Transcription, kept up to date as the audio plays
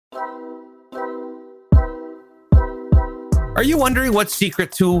Are you wondering what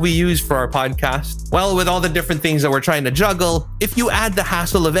secret tool we use for our podcast? Well, with all the different things that we're trying to juggle, if you add the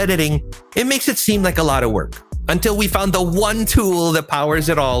hassle of editing, it makes it seem like a lot of work. Until we found the one tool that powers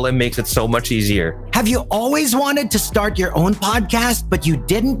it all and makes it so much easier. Have you always wanted to start your own podcast, but you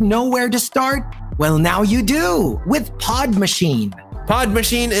didn't know where to start? Well, now you do with Pod Machine. Pod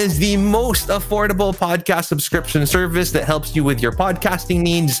Machine is the most affordable podcast subscription service that helps you with your podcasting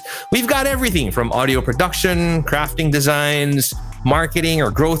needs. We've got everything from audio production, crafting designs, marketing or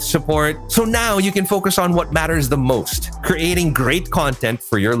growth support. So now you can focus on what matters the most, creating great content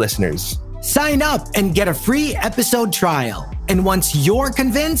for your listeners. Sign up and get a free episode trial. And once you're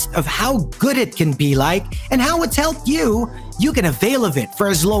convinced of how good it can be like and how it's helped you, you can avail of it for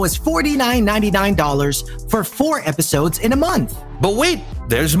as low as $49.99 for 4 episodes in a month. But wait,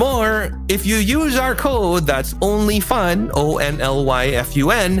 there's more. If you use our code, that's ONLYFUN,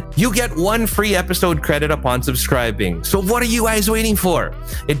 ONLYFUN, you get 1 free episode credit upon subscribing. So what are you guys waiting for?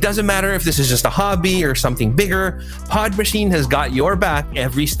 It doesn't matter if this is just a hobby or something bigger, Pod Machine has got your back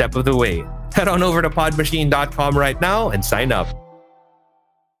every step of the way. Head on over to podmachine.com right now and sign up.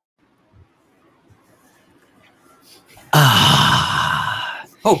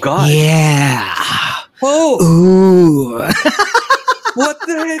 Oh, God. Yeah. Oh. Ooh. What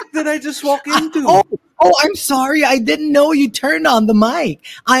the heck did I just walk into? Oh, I'm sorry. I didn't know you turned on the mic.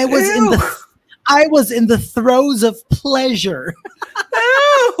 I was in the throes of pleasure.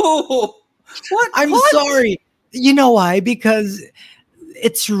 Ew. I'm sorry. You know why? Because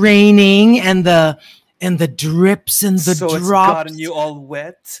it's raining and the drips and the drops. It's gotten you all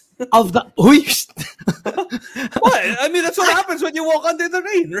wet? Of the What? I mean, that's what happens when you walk under the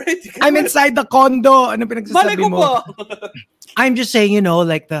rain, right? I'm inside the condo. Ano pinagsasabi Malay ko mo? pa. I'm just saying,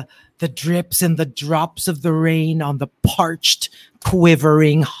 like the drips and the drops of the rain on the parched,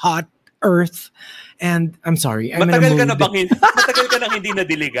 quivering, hot earth. And I'm sorry. I'm Matagal in a mood. matagal ka nang hindi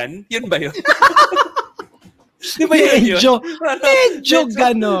nadiligan? Yun ba yun? Di ba yun? Medyo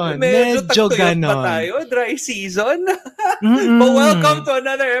ganon. Medyo ganon. Pa tayo. Dry season. But welcome to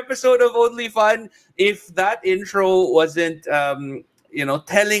another episode of Only Fun. If that intro wasn't,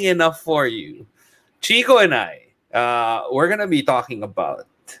 telling enough for you, Chico and I, we're going to be talking about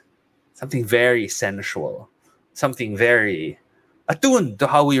something very sensual, something very attuned to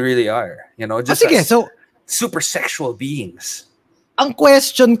how we really are. Just so super sexual beings. Ang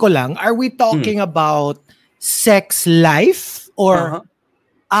question ko lang, are we talking about sex life or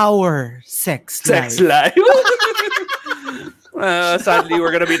our sex life? Sex life? Sadly, we're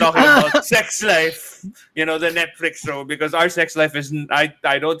going to be talking about Sex Life, the Netflix show, because our sex life isn't,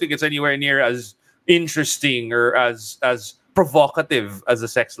 I don't think it's anywhere near as interesting or as provocative as the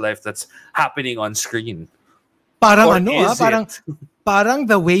sex life that's happening on screen. Parang parang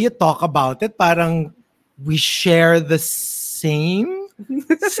the way you talk about it, parang we share the same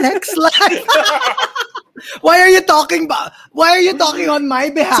sex life. Why are you talking on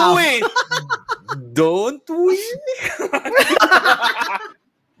my behalf? So wait, don't we?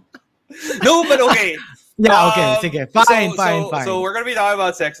 No, but okay. Yeah, okay. Sige. Fine. So we're gonna be talking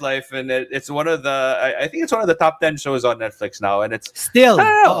about Sex Life, and it's one of the I think it's one of the top 10 shows on Netflix now, and it's still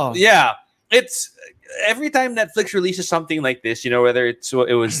yeah. It's every time Netflix releases something like this, whether it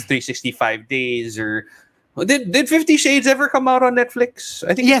was 365 days or did 50 Shades ever come out on Netflix?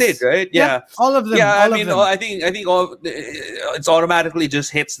 I think it did, right? Yeah, all of them. Yeah, I think all it's automatically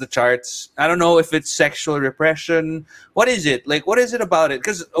just hits the charts. I don't know if it's sexual repression. What is it? Like, what is it about it?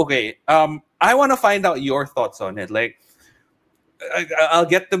 Because I want to find out your thoughts on it. Like, I'll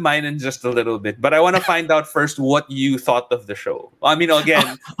get to mine in just a little bit, but I want to find out first what you thought of the show. I mean,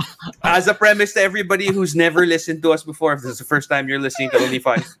 again, as a premise to everybody who's never listened to us before, if this is the first time you're listening to Only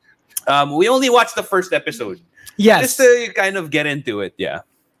Fun, we only watched the first episode. Yes. Just to kind of get into it, yeah.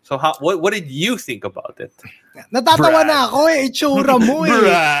 So what did you think about it? Natatawa na ako itsura mo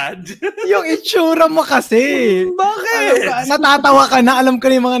Brad! Yung itsura mo kasi. Bakit? Natatawa ka na, alam ko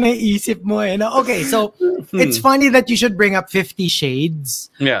na yung mga naiisip mo No? Okay, so it's funny that you should bring up 50 Shades.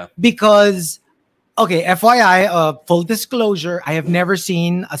 Yeah. Because, okay, FYI, full disclosure, I have never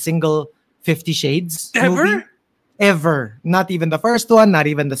seen a single 50 Shades movie. Ever. Not even the first one, not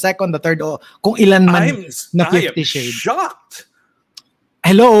even the second, the third, kung ilan man na 50 Shades. I'm shocked.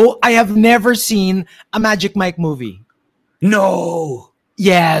 Hello, I have never seen a Magic Mike movie. No.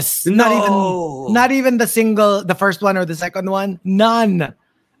 Yes. No. Not even the first one or the second one. None.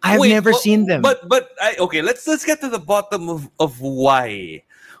 I have never seen them. But okay, let's get to the bottom of why.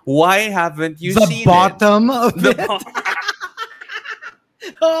 Why haven't you seen bottom of the it?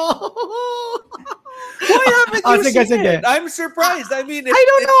 Why haven't you sige, seen sige. it? I'm surprised. I mean, I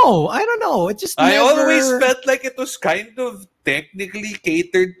don't know. It just I never... always felt like it was kind of technically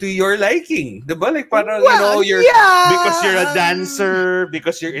catered to your liking. Diba? Like parang, Well, you're yeah. because you're a dancer,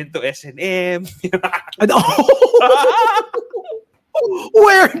 because you're into S&M.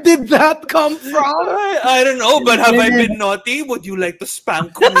 Where did that come from? I don't know, but have I been naughty? Would you like to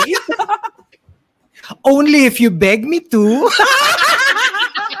spank me? Only if you beg me to.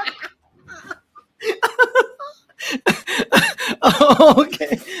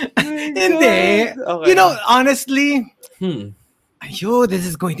 Okay. Hindi. Okay. You know, honestly, Hmm. this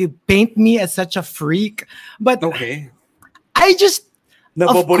is going to paint me as such a freak. But Okay. I just,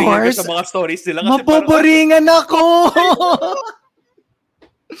 Naboboringan course, ka sa mga stories nila. Kasi maboboringan ako.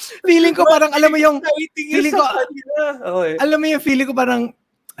 Feeling ko parang, alam mo yung, feeling ko, Okay. alam mo yung feeling ko parang,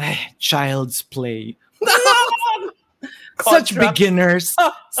 child's play. Such beginners.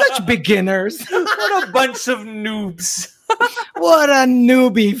 Such beginners. What a bunch of noobs. What a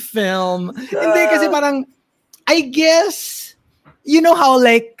newbie film. Hindi kasi parang, I guess, you know how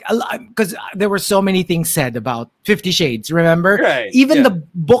like, because there were so many things said about 50 Shades, remember? Right, Even yeah. the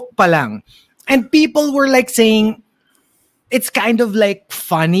book pa lang. And people were like saying, it's kind of like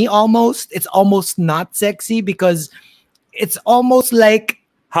funny almost. It's almost not sexy because it's almost like,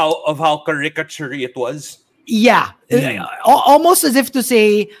 How caricature it was. yeah, Mm. almost as if to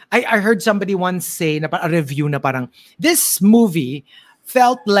say, I heard somebody once say, a review na parang, this movie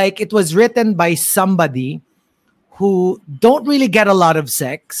felt like it was written by somebody who don't really get a lot of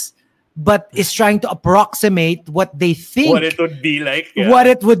sex, but is trying to approximate what they think, What it would be like. Yeah. what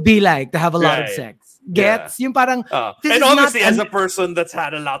it would be like to have a lot of Right. sex. Gets? Yung parang, this and is obviously, not as a person that's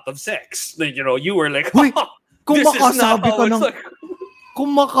had a lot of sex, like, you were like, Uy, kung this is not makasabi how ka it's ng- like.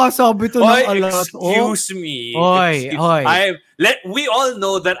 kung makasabi to Oy, ng alat, excuse me. Oy, oy. We all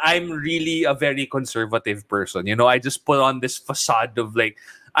know that I'm really a very conservative person. I just put on this facade of like,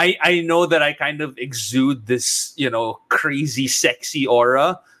 I know that I kind of exude this, crazy, sexy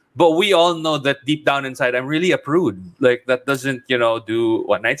aura. But we all know that deep down inside, I'm really a prude. Like, that doesn't, do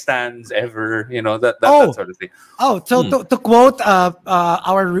one-night stands ever, that sort of thing. Oh, so to quote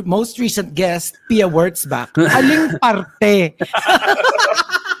our most recent guest, Pia Wurtzbach, aling parte?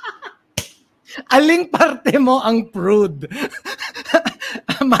 Aling parte mo ang prude?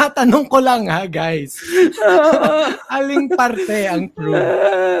 Matanong ko lang ha, guys. Aling parte ang prude?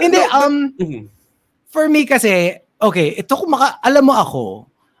 Hindi, for me kasi, okay, ito kung alam mo ako,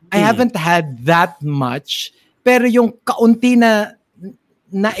 I haven't had that much, pero yung kaunti na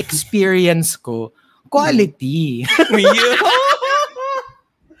experience ko, quality.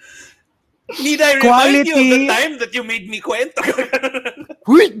 Need I remind you of the time that you made me kwento?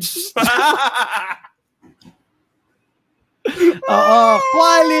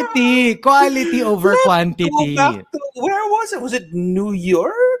 Quality over quantity. Where was it? Was it New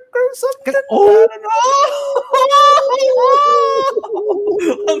York or something? Oh! I don't know.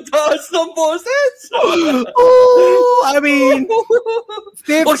 Ang taas ng boses. Oh, I mean,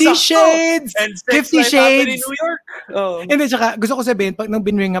 50 sakto. Shades. And 50 Sex Life happened in Shades. New York. Oh. Hindi, tsaka, gusto ko sabihin, pag nang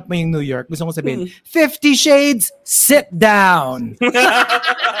binring up mo yung New York, gusto ko sabihin, 50 Shades, sit down.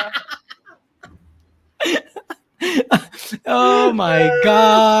 Oh my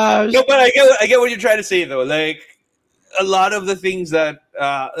gosh. No, but I get what you're trying to say though. Like a lot of the things that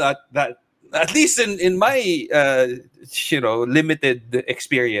at least in my limited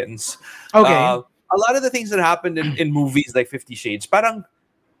experience, Okay. a lot of the things that happened in movies like 50 Shades, parang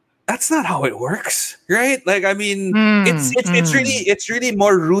that's not how it works, right? Like I mean, it's really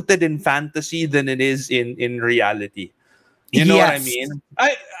more rooted in fantasy than it is in reality. You know what I mean?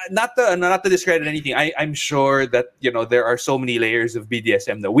 I not to discredit anything. I'm sure that there are so many layers of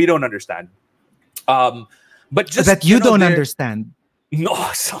BDSM that we don't understand. But just that you don't understand. No,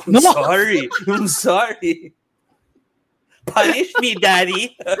 I'm sorry. I'm sorry. Punish me,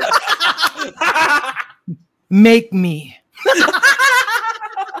 daddy. Make me.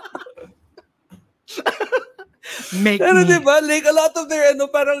 Make me. Diba? Like a lot of their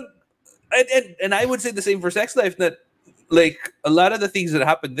parang and I would say the same for Sex Life, that like a lot of the things that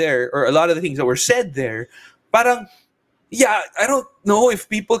happened there, or a lot of the things that were said there, parang I don't know if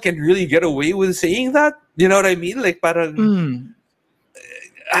people can really get away with saying that. You know what I mean? Like parang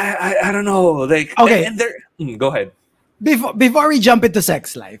I don't know. Like okay, and there. Go ahead. Before we jump into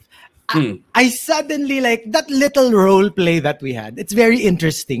Sex Life, I suddenly like that little role play that we had. It's very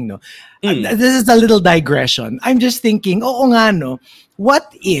interesting, no? This is a little digression. I'm just thinking, oo nga, no?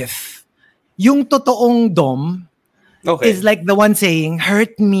 What if yung totoong dom is like the one saying,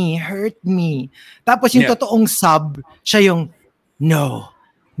 hurt me. Tapos yung totoong sub, siya yung, no,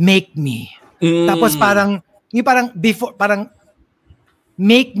 make me. Tapos parang before, parang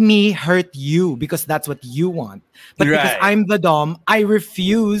make me hurt you because that's what you want. But because I'm the dom, I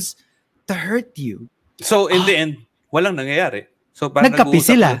refuse to hurt you. So in the end, walang nangyayari. So parang nagkape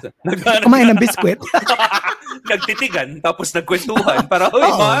sila. Kumain ng biskwit. Nagtitigan, tapos nagkwentuhan. Para, hoy,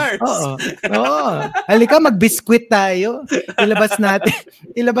 Mars! Oo. Halika, mag-biskwit tayo. Ilabas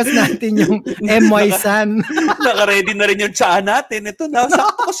natin yung MY San. Naka-ready na rin yung tsaa natin. Ito na,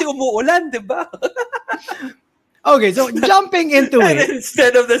 sakto kasi umuulan, di ba? Okay, so jumping into it.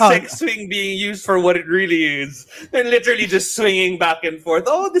 Instead of the sex swing being used for what it really is, they're literally just swinging back and forth.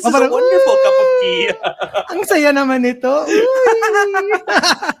 Oh, this is a wonderful cup of tea. Ang saya naman ito.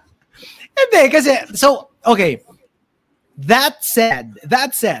 Hindi, kasi, so, okay. That said,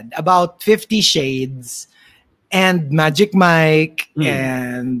 about 50 Shades and Magic Mike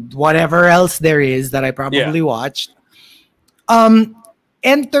and whatever else there is that I probably watched,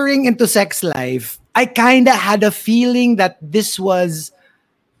 entering into sex life, I kind of had a feeling that this was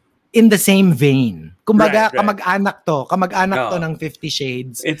in the same vein. Kumbaga, kamag-anak to ng 50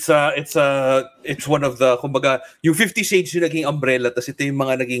 Shades. It's one of the, kumbaga, yung 50 Shades yung naging umbrella, tas ito yung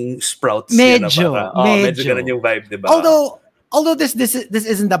mga naging sprouts. Medyo. Medyo ganun yung vibe, diba? Although this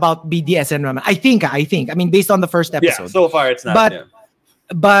isn't about BDSM naman. I think. I mean, based on the first episode. Yeah, so far it's not.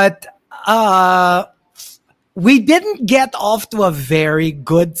 But we didn't get off to a very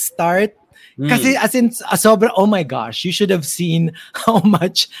good start. Kasi as in, sobra, oh my gosh, you should have seen how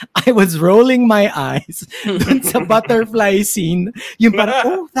much I was rolling my eyes dun sa butterfly scene. Yung parang,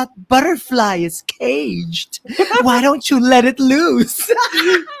 oh, that butterfly is caged. Why don't you let it loose?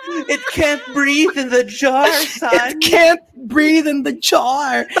 It can't breathe in the jar, son. It can't breathe in the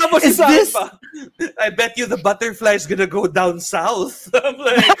jar. Tapos I bet you the butterfly is gonna go down south. I'm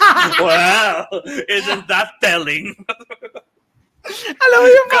like, wow, isn't that telling? Alam mo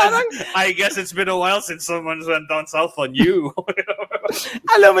yung parang, I guess it's been a while since someone went down south on you.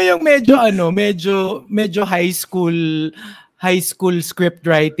 Alam mo yung medyo high school script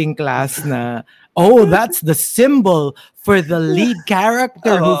writing class na, oh, that's the symbol for the lead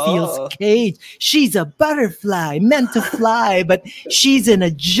character who feels caged. She's a butterfly meant to fly, but she's in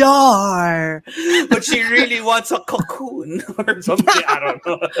a jar. But she really wants a cocoon or something. I don't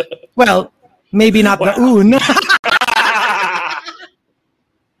know. Well, maybe not the oon.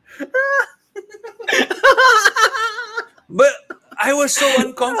 But I was so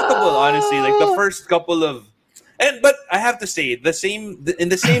uncomfortable, honestly. Like the first couple of, but I have to say in the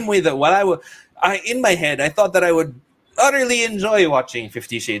same way that while in my head I thought that I would utterly enjoy watching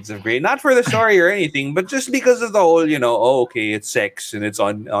 50 Shades of Grey, not for the story or anything, but just because of the whole, okay, it's sex and it's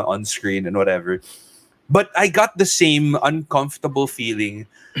on screen and whatever. But I got the same uncomfortable feeling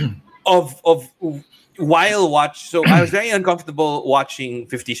of while so I was very uncomfortable watching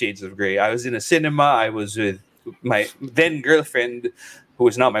 50 Shades of Grey. I was in a cinema. I was with my then girlfriend, who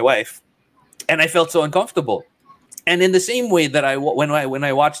is now my wife, and I felt so uncomfortable. And in the same way that when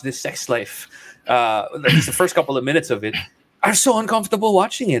I watched this sex life, at least the first couple of minutes of it, I was so uncomfortable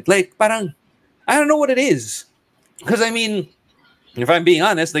watching it. Like, parang, I don't know what it is. Because I mean, if I'm being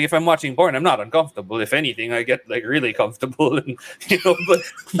honest, like if I'm watching porn, I'm not uncomfortable. If anything, I get like really comfortable, and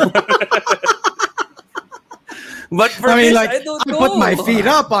But for this, I don't know. I put my feet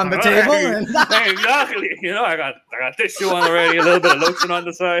up on the table. And exactly. I got tissue on already, a little bit of lotion on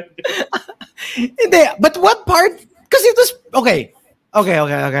the side. But what part? Because it was okay.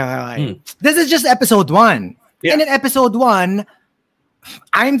 This is just episode 1. Yeah. And in episode 1,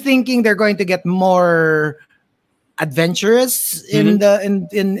 I'm thinking they're going to get more adventurous in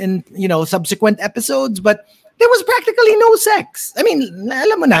the subsequent episodes, but there was practically no sex. I mean,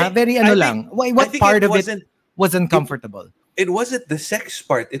 alam mo na, very lang. What part of it wasn't comfortable? It wasn't the sex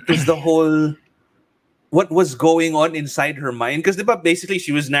part. It was the whole what was going on inside her mind. Because basically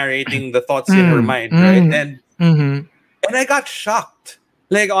she was narrating the thoughts in her mind, right? And I got shocked.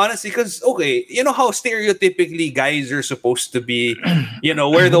 Like, honestly, because, okay, you know how stereotypically guys are supposed to be,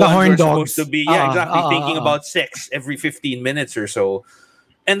 we're the ones who are supposed to be, thinking about sex every 15 minutes or so.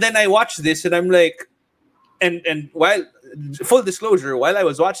 And then I watched this and I'm like, and while, full disclosure, while I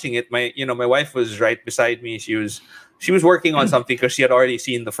was watching it, my wife was right beside me. She was working on something because she had already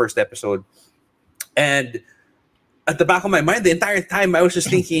seen the first episode. And at the back of my mind, the entire time I was just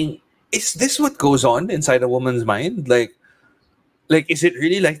thinking, is this what goes on inside a woman's mind? Like, is it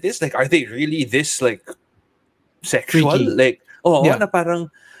really like this? Like, are they really this, like, sexual? Freaky. Like, na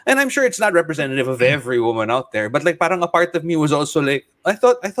parang, and I'm sure it's not representative of every woman out there, but like, parang a part of me was also like, I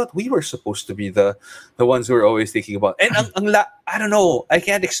thought we were supposed to be the ones who were always thinking about. And I don't know, I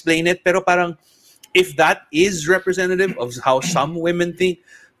can't explain it, pero parang, if that is representative of how some women think,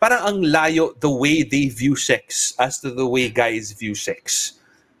 parang ang layo the way they view sex as to the way guys view sex.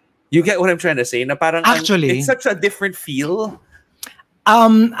 You get what I'm trying to say? Na parang Actually, it's such a different feel.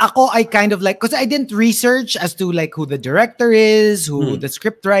 Ako, I kind of like, because I didn't research as to like who the director is, who the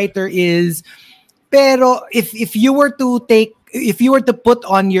script writer is. Pero if you were to put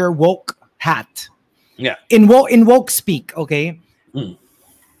on your woke hat, in woke speak, okay,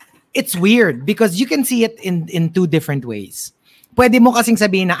 it's weird because you can see it in two different ways. Pwede mo kasing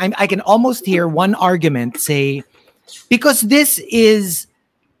sabihin na I can almost hear one argument say, because this is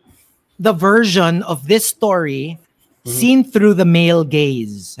the version of this story seen through the male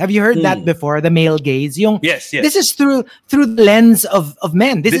gaze. Have you heard that before? The male gaze. Yes. This is through the lens of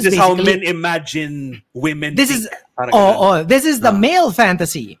men. This is how men imagine women. This is this is the male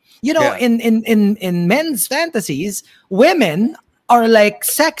fantasy. In men's fantasies, women are like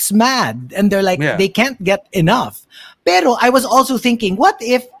sex mad and they're like they can't get enough. Pero I was also thinking, what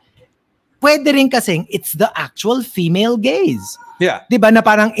if pwede rin kasing it's the actual female gaze? Yeah. Diba na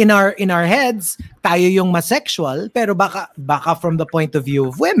parang in our heads, tayo yung mas sexual, pero baka from the point of view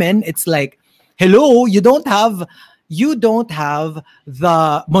of women, it's like, hello, you don't have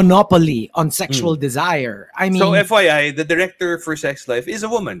the monopoly on sexual desire. I mean, so FYI, the director for Sex Life is a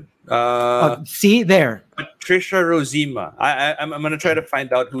woman. See there, Patricia Rozema. I'm gonna try to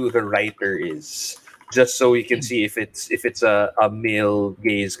find out who the writer is, just so we can see if it's a male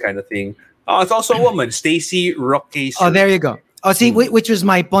gaze kind of thing. Oh, it's also a woman, Stacey Roque. Oh, there you go. Oh, see, which was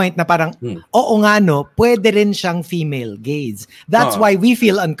my point na parang, oo nga no, pwede rin siyang female gaze. That's why we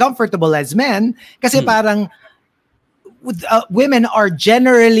feel uncomfortable as men kasi parang women are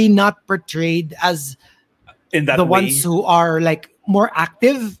generally not portrayed as in that the way. Ones who are like more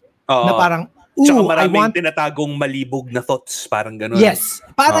active na parang, ooh, I want tinatagong malibog na thoughts, parang ganon. Yes,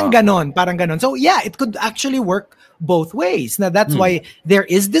 parang ganon. So yeah, it could actually work both ways. Now that's why there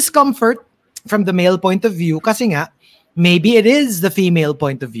is discomfort from the male point of view kasi nga, maybe it is the female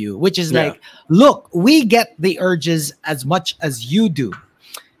point of view, which is like, look, we get the urges as much as you do.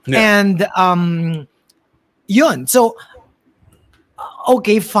 And yun. So,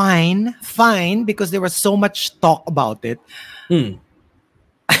 okay, fine, because there was so much talk about it.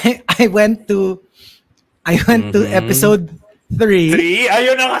 I went to episode 3.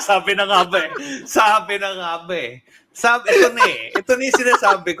 Ayun na nga, sabi na nga ba eh. Ito na yung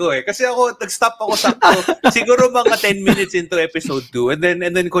sinasabi ko eh. Kasi ako, nag-stop ako sakto. Siguro mga 10 minutes into episode 2. And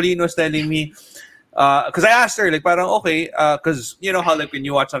then Colleen was telling me, because I asked her, like, parang, okay, because you know how, like, when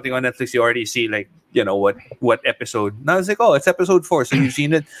you watch something on Netflix, you already see, like, you know, what episode. And I was like, oh, it's episode 4, so you've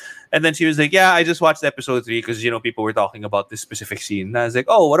seen it. And then she was like, yeah, I just watched episode 3 because, you know, people were talking about this specific scene. And I was like,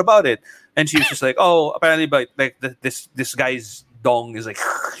 oh, what about it? And she was just like, oh, apparently, but like, this guy's dong is, like,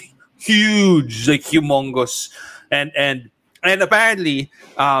 huge, like, humongous. And apparently,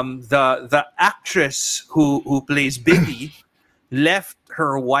 the actress who plays Billy left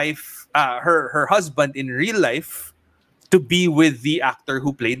her wife, her husband in real life to be with the actor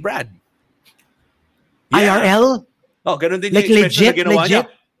who played Brad. Yeah. IRL? Oh, ganun din like yung expression na ginawa legit?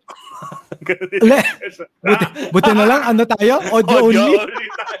 niya. Buti na lang, ano tayo? Audio only?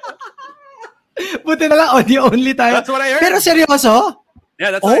 Buti na lang, audio only tayo. That's what I heard. Pero seryoso?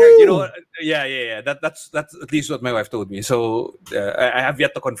 Yeah, that's what I heard. You know, yeah. That's at least what my wife told me. So I have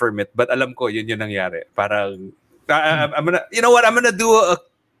yet to confirm it, but alam ko yun nangyari. Parang I'm gonna, you know what? I'm gonna do a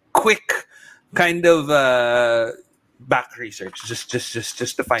quick kind of back research, just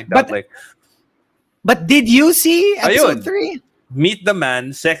to find out. Like, but did you see episode 3? Meet the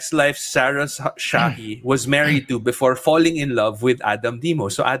man Sex Life Sarah Shahi was married to before falling in love with Adam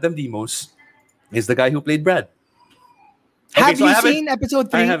Demos. So Adam Demos is the guy who played Brad. Have you seen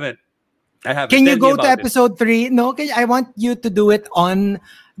episode 3? I haven't. Can you go to episode 3? No, I want you to do it on,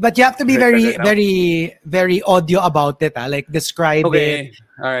 but you have to be very, very, very audio about it. Like describe it.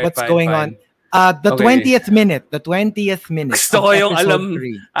 All right, what's going on. The 20th minute. The 20th minute. Gusto ko yung alam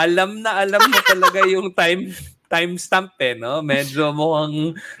mo talaga yung timestamp eh, no? Medyo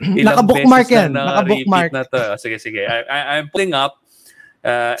mukhang ilang naka-bookmark beses yan. na Naka-bookmark na to. Sige. I'm pulling up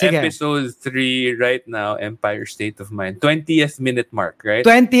episode 3 right now, Empire State of Mind. 20th minute mark, right?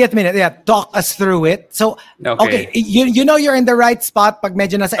 20th minute. Yeah, talk us through it. So, okay, you know you're in the right spot pag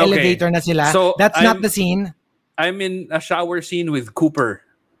medyo nasa elevator na sila. So that's not the scene. I'm in a shower scene with Cooper.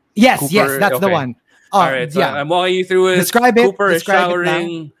 Yes, that's the one. All right, so I'm walking you through it. Describe it. Cooper is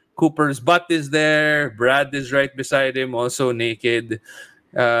showering. Cooper's butt is there. Brad is right beside him, also naked.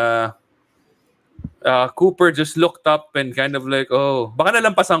 Cooper just looked up and kind of like, oh, baka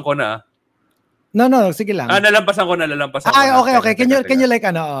nalampasan ko na. No, sige lang. Nalampasan ko na. Okay. Can you like,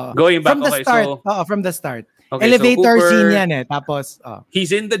 going back, from the start? From the start. Okay, Elevator Cooper, scene yan eh. Tapos,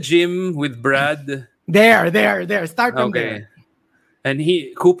 he's in the gym with Brad. there. Start from Okay. there. And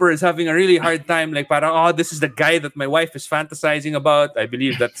Cooper is having a really hard time. Like, parang, oh, this is the guy that my wife is fantasizing about. I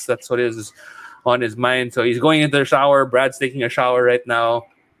believe that's what is on his mind. So he's going into the shower. Brad's taking a shower right now.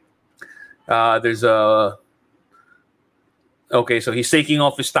 There's a... Okay, so he's taking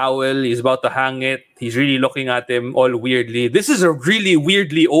off his towel. He's about to hang it. He's really looking at him all weirdly. This is a really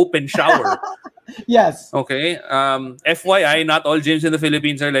weirdly open shower. Yes. Okay. FYI, not all gyms in the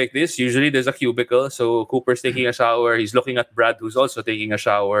Philippines are like this. Usually there's a cubicle. So Cooper's taking a shower. He's looking at Brad, who's also taking a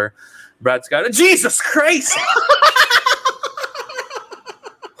shower. Brad's got Jesus Christ!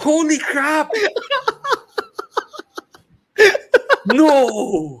 Holy crap!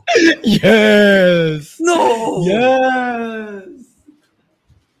 No! Yes. No! Yes.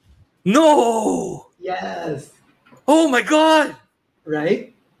 No! Yes. Oh my God!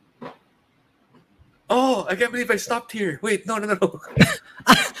 Right? Oh, I can't believe I stopped here. Wait, no.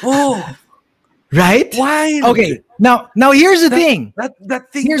 Oh, Right? why? Okay. Now here's the thing. That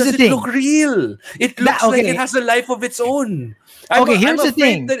thing Here's the doesn't thing. look real. It looks like okay. it has a life of its own. Here's the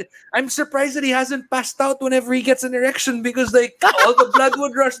thing. I'm surprised that he hasn't passed out whenever he gets an erection because like all the blood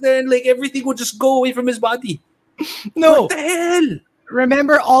would rush there and like everything would just go away from his body. No. What the hell?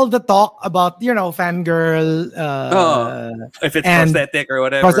 Remember all the talk about, fangirl If it's and prosthetic or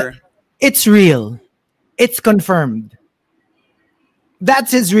whatever. It's real. It's confirmed.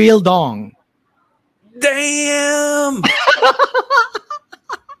 That's his real dong. Damn!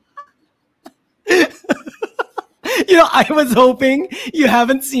 I was hoping you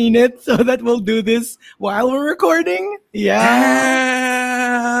haven't seen it so that we'll do this while we're recording.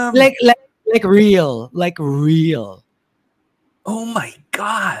 Yeah. Damn! Like real. Like real. Oh my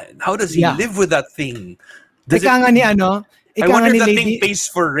God! How does he Yeah. live with that thing? Does Ika nga ni I wonder if that lady, thing pays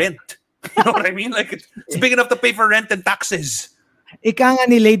for rent. You know what I mean? Like it's big enough to pay for rent and taxes. ika nga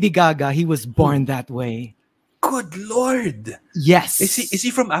ni Lady Gaga, he was born that way. Good Lord! Yes. Is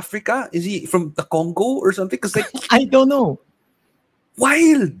he from Africa? Is he from the Congo or something? Because like I don't know.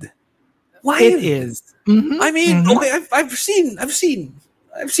 wild. It is. Mhm. I mean, Mhm. okay, I've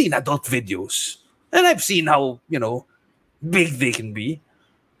seen adult videos, and I've seen how big they can be.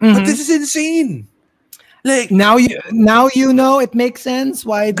 But Mhm. this is insane. Like Now you know it makes sense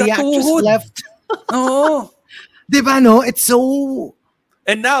why the actress Gatuhod. left. oh. Diba no? It's so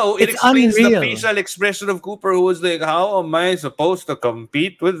And now it It's explains the unreal. facial expression of Cooper, who was like, "How am I supposed to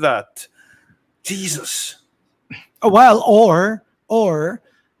compete with that?" Jesus. well, or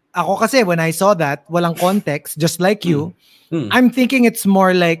ako kasi when I saw that, walang context, just like you, Hmm. I'm thinking it's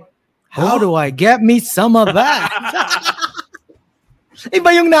more like, how Oh. do I get me some of that?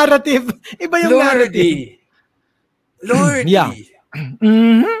 Iba yung narrative. Iba yung narrative. Lordy. Yeah.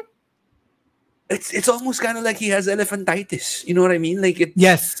 Mhm. It's almost kind of like he has elephantitis. You know what I mean? Like it.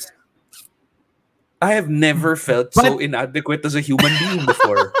 Yes. I have never felt so inadequate as a human being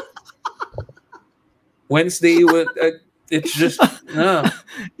before. Wednesday will. It's just this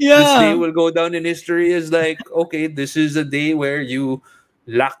day Yeah. will go down in history as like, okay, this is a day where you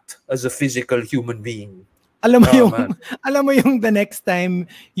lacked as a physical human being. Alam mo Oh, yung man. alam mo yung the next time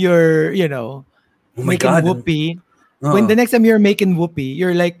you're, Oh my making God. whoopee, Oh. when the next time you're making whoopee,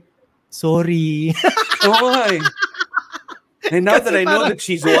 you're like, sorry. Oh, why? And now that I know that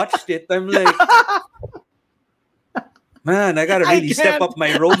she's watched it, I'm like, man, I gotta I really step can't. up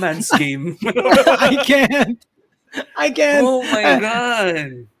my romance game. I can't. Oh my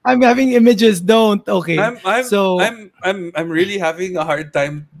God. I'm having images. Don't. Okay. I'm really having a hard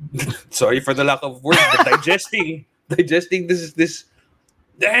time. Sorry for the lack of words, but digesting this.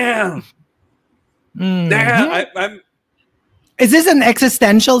 Damn. Mhm. Damn. I'm Is this an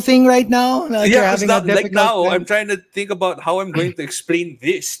existential thing right now? Like you're yeah, it's having a not like difficult now. time? I'm trying to think about how I'm going to explain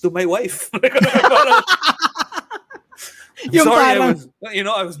this to my wife. Yung Sorry, parang-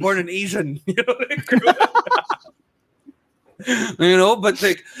 I was born an Asian. But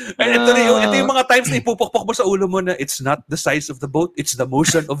like, ito yung mga times na ipupukpok mo sa ulo mo na it's not the size of the boat, it's the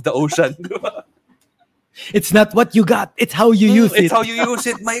motion of the ocean. It's not what you got. It's how you use It's it. how you use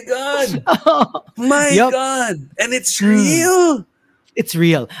it. My God. My Yup. God. And it's real. It's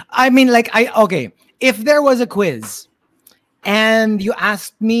real. I mean, like, okay. If there was a quiz and you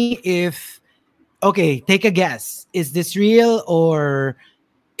asked me okay, take a guess. Is this real or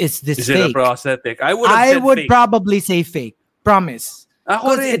is this Is fake? it a prosthetic? I would have I said would fake. probably say fake. Promise.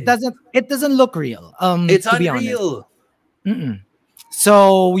 Ako 'Cause rin. it doesn't look real. It's to be honest. unreal.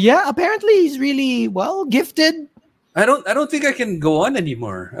 So yeah, apparently he's really gifted. I don't think I can go on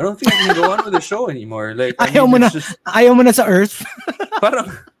anymore. I don't think I can go on with the show anymore. Like I Ayaw mean, mo na, it's just ayaw mo na sa Earth.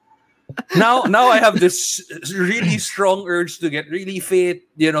 parang Now I have this really strong urge to get really fit,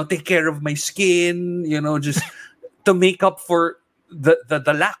 take care of my skin, just to make up for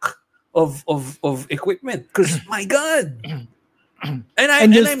the lack of equipment. Because my God.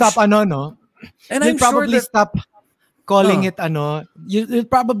 And you'll stop no? And you'll I'm probably sure that, stop calling it you'll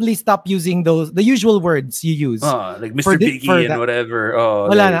probably stop using the usual words you use. Like Mr. Biggie and whatever.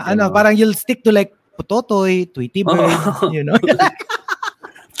 Wala na, parang you'll stick to like Pototoy, Tweety Bird,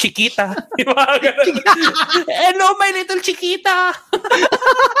 Chiquita. Hello, my little Chiquita.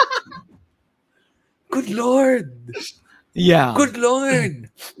 Good Lord. Yeah. Good Lord.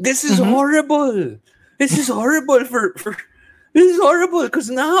 This is horrible. This is horrible this is horrible because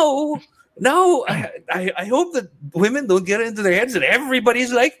now I hope that women don't get into their heads that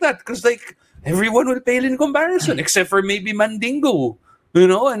everybody's like that, because like everyone will pale in comparison except for maybe Mandingo,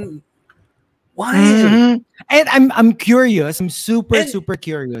 and why? And I'm curious. I'm super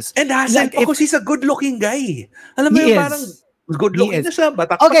curious. And Hasan, because he's a good-looking guy. Alam mo yung parang good-looking na siya,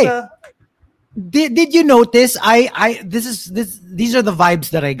 batak pa siya. Did you notice? These are the vibes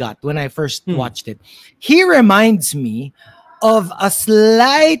that I got when I first watched it. He reminds me of a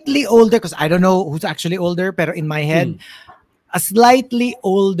slightly older, because I don't know who's actually older, pero in my head, a slightly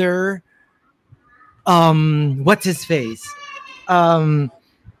older, what's his face?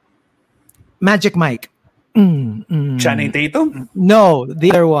 Magic Mike. Channing Tatum? No, the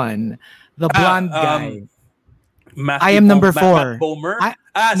other one. The blonde guy. Matthew I am number 4. Matt Bomer?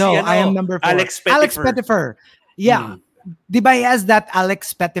 I am number 4. Alex Pettyfer. Yeah. Diba he has that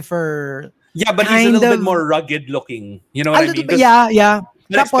Alex Pettyfer. Yeah, but he's a little bit more rugged looking. You know what I mean? Yeah.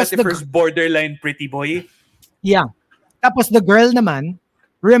 Alex Pettyfer's borderline pretty boy. Yeah. Tapos the girl naman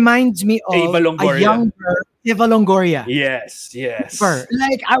reminds me of Eva Longoria. A younger Eva Longoria. Yes.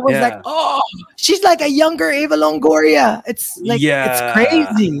 Like I was like, oh, she's like a younger Eva Longoria. It's like it's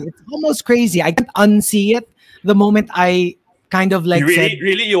crazy. It's almost crazy. I can't unsee it the moment I kind of like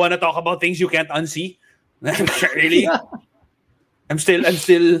really you want to talk about things you can't unsee? Really? Yeah. I'm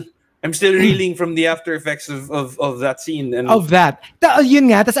still reeling from the after effects of that scene and of that. Yun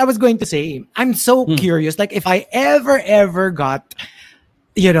nga, that's I was going to say. I'm so curious. Like if I ever got,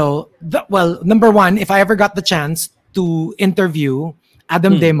 number one, if I ever got the chance to interview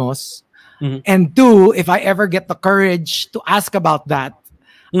Adam Demos, and 2, if I ever get the courage to ask about that,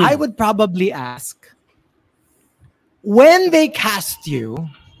 I would probably ask, when they cast you,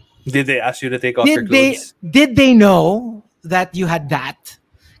 did they ask you to take off your clothes? Did they know that you had that?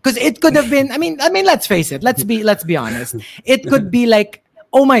 Because it could have been. I mean, let's face it. Let's be honest. It could be like,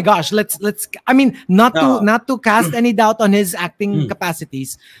 oh my gosh, let's. I mean, not to cast any doubt on his acting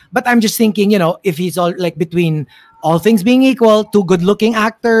capacities, but I'm just thinking, if he's all like between all things being equal, 2 good-looking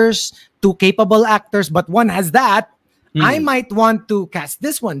actors, 2 capable actors, but one has that, I might want to cast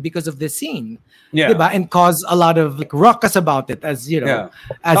this one because of this scene. Yeah, diba? And cause a lot of like ruckus about it, as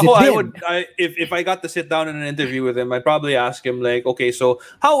as it did. If I got to sit down in an interview with him, I'd probably ask him like, okay, so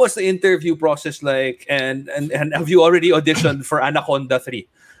how was the interview process like, and have you already auditioned for Anaconda 3?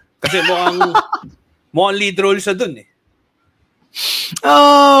 Kasi mukhang lead role siya dun eh.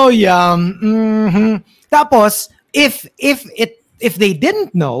 Oh yeah. Tapos if they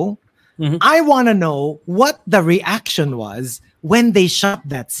didn't know, I want to know what the reaction was when they shot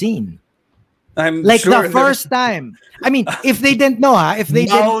that scene. I'm like sure the first time. I mean, if they didn't know, if they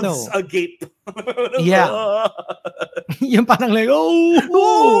didn't know. Agape. Yeah. Yung parang like, what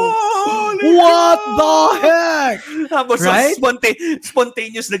the heck? Tapos right?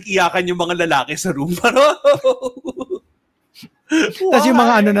 Spontaneous nag-iyakan yung mga lalaki sa room. Tapos yung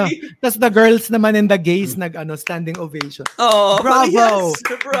mga tapos the girls naman and the gays standing ovation. Oh, bravo. Yes,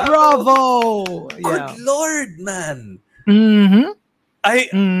 bravo. Good Lord, man.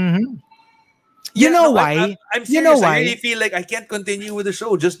 You know why? I'm serious. You know why? I really feel like I can't continue with the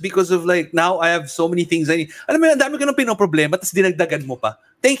show just because of like now I have so many things I need. Alam mo, ang dami ko ng pinoproblema tapos dinagdagan mo pa.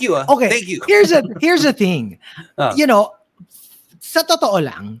 Thank you. Okay. Thank you. Here's the thing. Sa totoo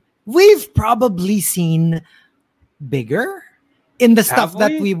lang, we've probably seen bigger in the stuff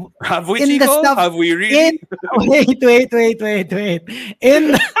that we have we, Chico? The stuff, have we really? Wait.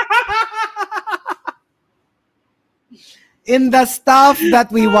 In the stuff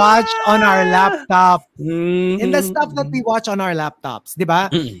that we watch on our laptop. In the stuff that we watch on our laptops, diba?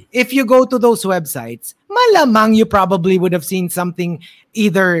 If you go to those websites, malamang you probably would have seen something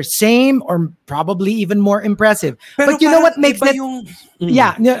either same or probably even more impressive. But you know what makes it?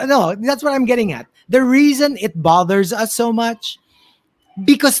 Yeah, no, that's what I'm getting at. The reason it bothers us so much,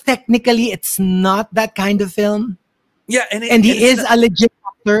 because technically it's not that kind of film. Yeah, and he is a legit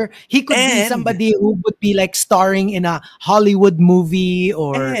actor. He could be And- somebody who would be like starring in a Hollywood movie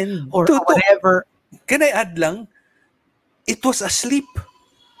or And whatever. Can I add lang? It was asleep.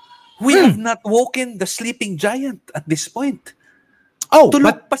 We have not woken the sleeping giant at this point. Oh, Tulog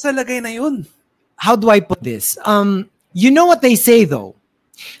but pa sa lagay na yun. how do I put this? You know what they say though,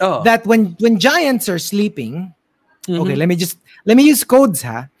 Oh. that when giants are sleeping, Mm-hmm. okay, let me use codes,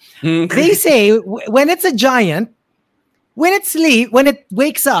 ha. They say when it's a giant, when it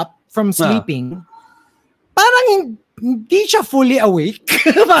wakes up from sleeping, parang hindi siya fully awake.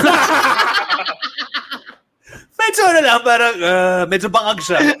 Medyo na lang, parang medyo bangag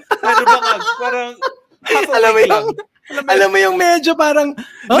siya. Medyo bangag. Parang half Alam mo awake yung, lang. alam mo yung medyo parang,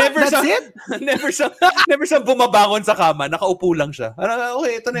 that's it? Never siya bumabangon sa kama. Nakaupo lang siya.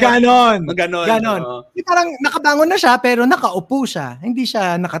 Okay, ito na yun. Ganon. Oo. Parang nakabangon na siya, pero nakaupo siya. Hindi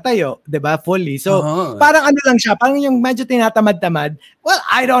siya nakatayo, di ba? Fully. So, Uh-huh. parang ano lang siya, parang yung medyo tinatamad-tamad. Well,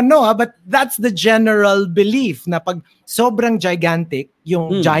 I don't know, but that's the general belief na pag sobrang gigantic,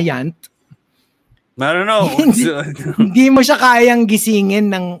 yung giant, I don't know. hindi mo siya kayang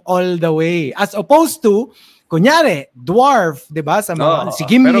gisingin ng all the way. As opposed to, kunyari, dwarf, di ba? Sa mga, si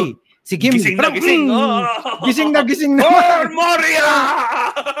Gimli. Si Gimli. Gising na gising. Gising na. Moria!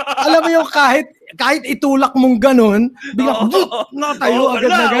 Alam mo yung kahit itulak mong ganun, biglang natayo agad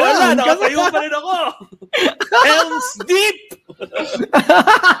na ganun. Wala, nakatayo pa rin ako. Helm's Deep!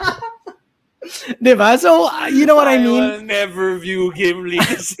 Diba? So, you know what I mean? will never view Gimli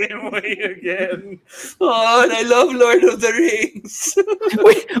the same way again. Oh, and I love Lord of the Rings.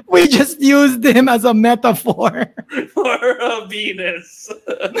 we just used him as a metaphor. For a Venus.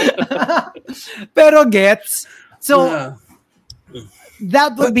 Pero gets? So, Yeah.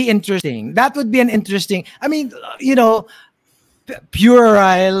 that would be interesting. That would be an interesting, I mean, you know,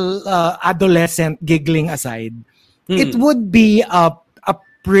 puerile adolescent giggling aside, it would be a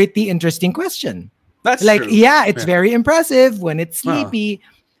pretty interesting question. That's like, true. yeah, it's very impressive when it's sleepy,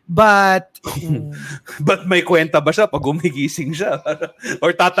 but But may kwenta ba siya pag gumigising siya?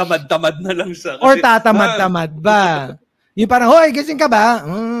 Or tatamad-tamad na lang siya? or tatamad-tamad ba? Yung parang, hoy, gising ka ba?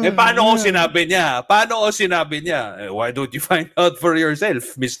 Paano ko sinabi niya? Why don't you find out for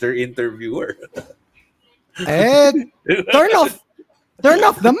yourself, Mr. Interviewer? Turn off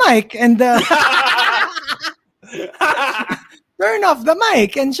the mic and turn off the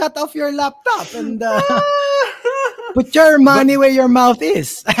mic and shut off your laptop and put your money where your mouth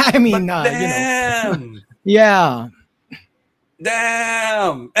is. I mean, you know. Damn! Yeah.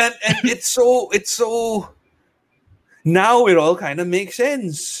 Damn! And it's so now it all kind of makes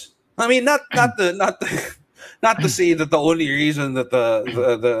sense. I mean, not to say that the only reason that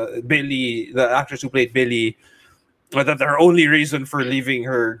the Billy, the actress who played Billy, that their only reason for leaving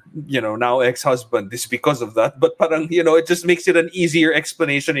her, now ex-husband is because of that. But parang, it just makes it an easier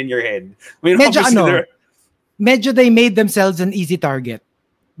explanation in your head. I mean, medyo they made themselves an easy target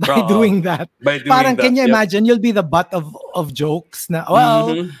by doing that. Parang, can you imagine? You'll be the butt of jokes. Na,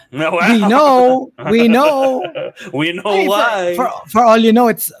 we know hey, why. For all you know,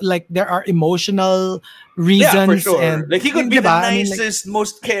 it's like there are emotional reasons. Yeah, for sure. And, like he could be the nicest,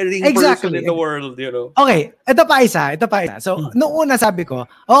 most caring person in the world, Okay, ito pa isa. So, noong una sabi ko,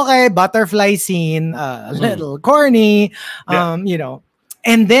 okay, butterfly scene, a little corny,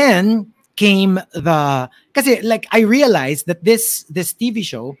 and then came kasi like I realized that this TV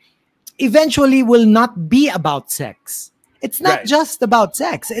show eventually will not be about sex. It's not just about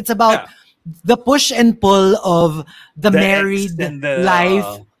sex. It's about the push and pull of the married life.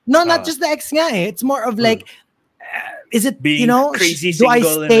 No, not just the ex nga eh. It's more of like, is it, being crazy do I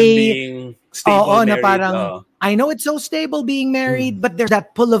single stay? And being stable married, na parang, I know it's so stable being married, but there's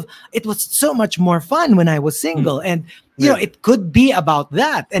that pull of, it was so much more fun when I was single. And, you know, it could be about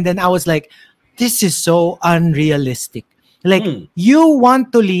that. And then I was like, this is so unrealistic. Like, you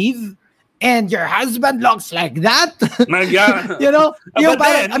want to leave and your husband looks like that? But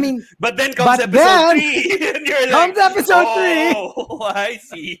then comes episode 3 and you're like, episode 3. Oh, I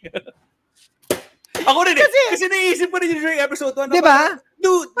see. Ako rin kasi naisip ko rin during episode 1. Diba?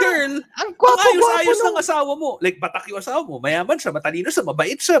 Dude, girl, ang ayos ng asawa mo. Like, batak yung asawa mo. Mayaman siya, matalino siya,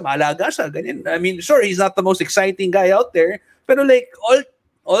 mabait siya, maalaga siya, ganyan. I mean, sure, he's not the most exciting guy out there, pero like,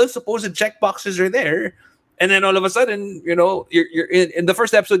 all supposed check boxes are there. And then all of a sudden, you're in the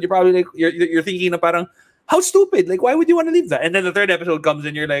first episode, you're probably like, you're thinking na parang, how stupid? Like, why would you want to leave that? And then the third episode comes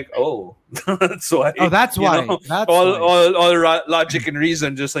and you're like, oh, that's why. Oh, that's why. All logic and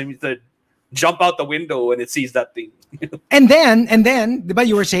reason just like to jump out the window when it sees that thing. And then, diba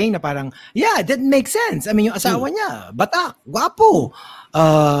you were saying na parang, yeah, it didn't make sense. I mean, yung asawa niya, batak, guwapo,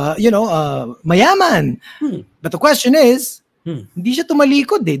 mayaman. But the question is, Hindi siya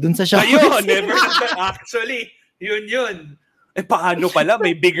tumalikod dun sa shower Ayun, scene. never. Actually, yun. Eh, paano pala?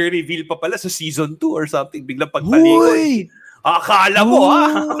 May bigger reveal pa pala sa season 2 or something. Biglang pagtalikod. Uy! Akala mo,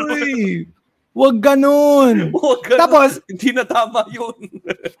 Uy! Wag ganun. Tapos, hindi na tama yun.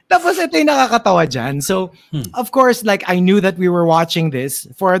 Tapos ito yung nakakatawa dyan. So, of course, like, I knew that we were watching this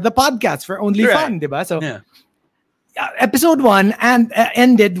for the podcast, for Only Fun, diba? So, episode 1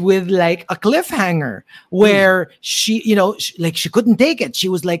 ended with like a cliffhanger where she, she couldn't take it. She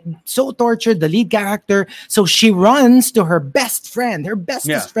was like so tortured, the lead character. So she runs to her best friend, her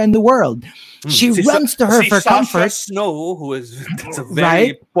bestest friend in the world. She runs to her for comfort. Snow, that's a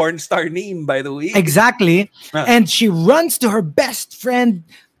very porn star name, by the way. Exactly. And she runs to her best friend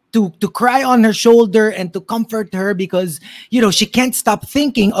to cry on her shoulder and to comfort her because, she can't stop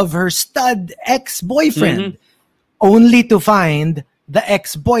thinking of her stud ex-boyfriend. Only to find the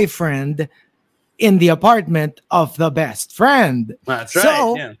ex-boyfriend in the apartment of the best friend. That's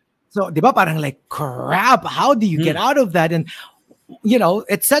right. So, di ba, parang like, crap, how do you get out of that? And,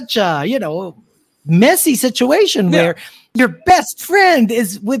 it's such a, messy situation where your best friend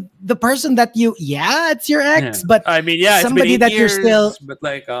is with the person that it's your ex, but I mean, somebody that years, you're still, but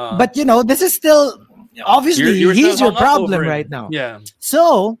like, this is still, obviously, he's your problem right now. Yeah.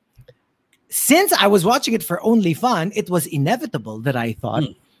 So, since I was watching it for Only Fun, it was inevitable that I thought,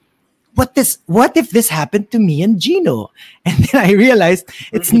 what if this happened to me and Gino? And then I realized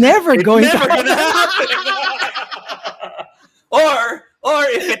it's never going to happen. Or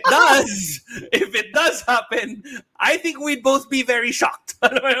if it does happen, I think we'd both be very shocked.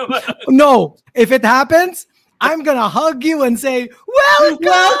 No, if it happens, I'm gonna hug you and say, welcome.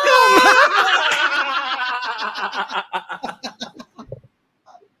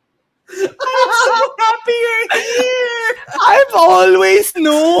 I'm so happy you're here. I've always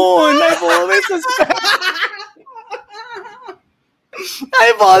known. I've always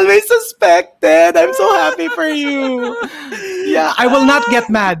suspected. I'm so happy for you. Yeah, I will not get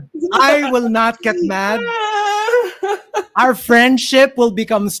mad. Our friendship will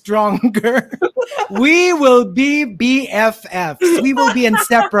become stronger. We will be BFFs. We will be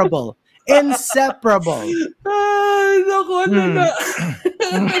inseparable. But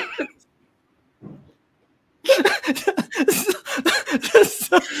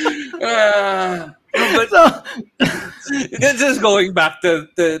just going back to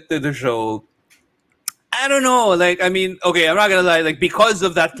the show, I don't know. Like, I mean, okay, I'm not gonna lie. Like, because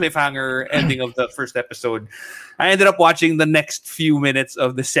of that cliffhanger ending of the first episode, I ended up watching the next few minutes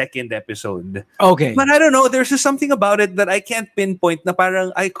of the second episode. Okay, but I don't know. There's just something about it that I can't pinpoint. Na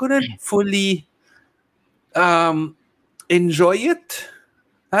parang I couldn't fully enjoy it.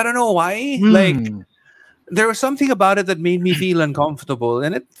 I don't know why. Like, there was something about it that made me feel uncomfortable,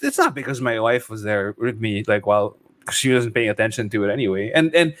 and it's not because my wife was there with me, like, while she wasn't paying attention to it anyway.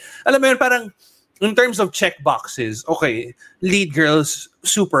 And alam mo yun, parang in terms of check boxes, okay, lead girls,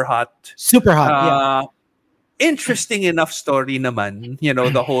 super hot. Yeah. Interesting enough story naman,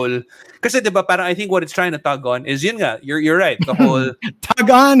 the whole, kasi diba, parang I think what it's trying to tug on is yun nga, you're right, the whole tug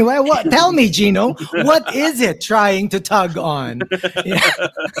on. What? Tell me, Gino, what is it trying to tug on? Yeah.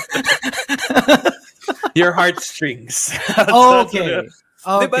 Your heartstrings. Okay.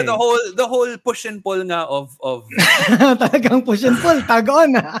 Diba, the whole push and pull nga of talagang push and pull, tug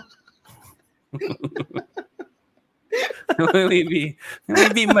on. maybe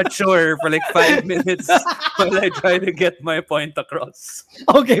mature for like 5 minutes while I try to get my point across.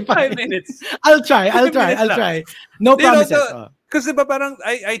 Okay, 5 minutes. I'll try. No promises. Because parang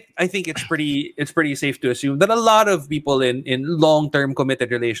I think it's pretty safe to assume that a lot of people in long-term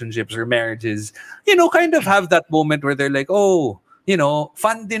committed relationships or marriages, kind of have that moment where they're like, oh,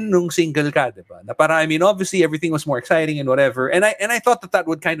 fun din nung single ka, diba? Na para, I mean, obviously everything was more exciting and whatever, and I thought that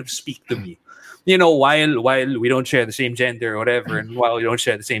would kind of speak to me. While we don't share the same gender or whatever, and while we don't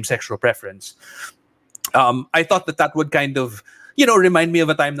share the same sexual preference, I thought that would kind of, remind me of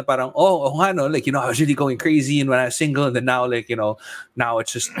a time na parang, I was really going crazy and when I was single, and then now, like, now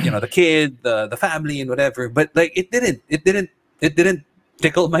it's just, the kid, the family and whatever. But like, it didn't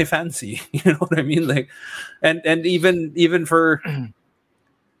tickle my fancy. You know what I mean? Like, and even for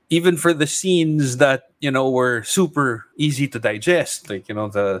the scenes that, were super easy to digest, like,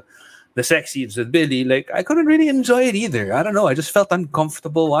 the sex scenes with Billy, like, I couldn't really enjoy it either. I don't know. I just felt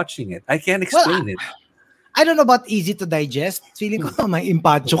uncomfortable watching it. I can't explain it. I don't know about easy to digest. Feeling ko may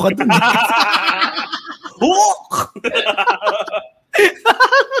impacho ka dun.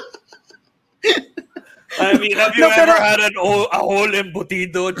 I mean, have you ever had a whole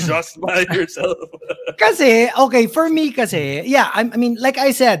embutido just by yourself? Kasi, okay, for me kasi, yeah, I mean, like I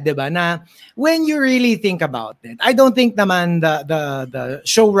said, di ba, na when you really think about it, I don't think naman the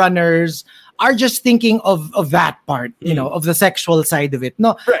showrunners are just thinking of that part, you know, of the sexual side of it.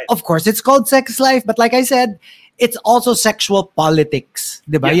 No, Right. of course, it's called Sex Life, but like I said, it's also sexual politics,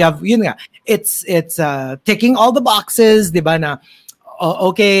 di ba? Yeah. You have, yun nga, it's ticking all the boxes, di ba, na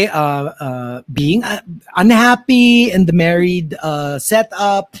okay, being unhappy in the married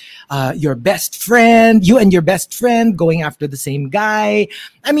setup, your best friend, you and your best friend going after the same guy.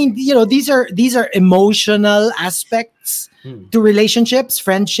 I mean, you know, these are emotional aspects to relationships,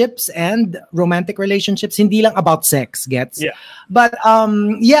 friendships, and romantic relationships. Hindi lang about sex, gets? Yeah. But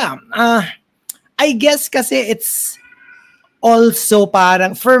I guess kasi it's also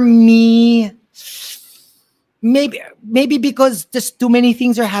parang, for me, maybe because just too many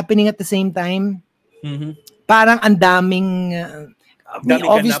things are happening at the same time. Parang ang daming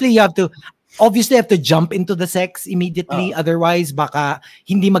obviously you have to jump into the sex immediately, otherwise baka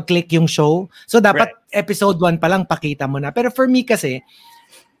hindi mag-click yung show. So dapat episode 1 pa lang pakita mo na. Pero for me kasi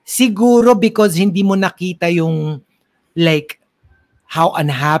siguro because hindi mo nakita yung like how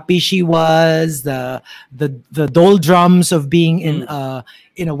unhappy she was, the doldrums of being in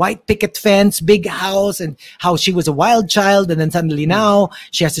a white picket fence, big house, and how she was a wild child, and then suddenly now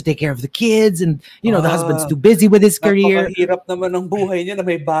she has to take care of the kids, and you know the husband's too busy with his career. Napakahirap naman ng buhay niya na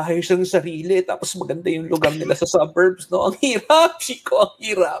may bahay siyang sarili, tapos maganda yung lugar nila sa suburbs, no? Ang hirap, Chico, ang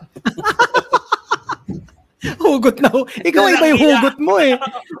hirap. Hugot na. Ikaw iba yung hugot mo eh.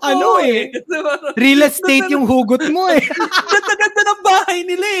 Ano eh? Real estate yung hugot mo eh. Ganda ng bahay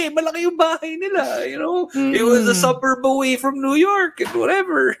nila eh. Malaki yung bahay nila. You know? It was a suburb away from New York and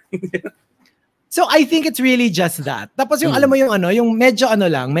whatever. So I think it's really just that. Tapos yung alam mo yung ano, yung medyo ano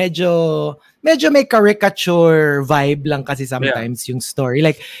lang, medyo may caricature vibe lang kasi sometimes yung story.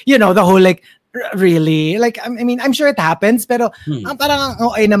 Like, you know, the whole like really, like, I mean, I'm sure it happens, pero parang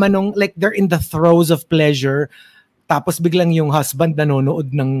okay naman nung, like, they're in the throes of pleasure, tapos biglang yung husband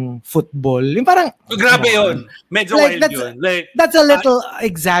nanonood ng football. Yung parang, grabe yun. Medyo like, wild yun. Like, that's a little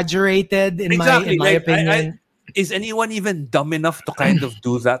exaggerated in my like, opinion. Is anyone even dumb enough to kind of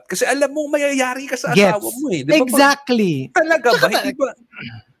do that? Kasi alam mo, mayayari ka sa asawa mo eh. Di ba? Exactly. Talaga ba? Hindi ba?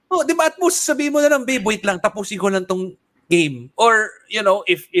 Oh, di ba? At most, sabihin mo na lang, babe, wait lang, tapusin ko lang tong game. Or, you know,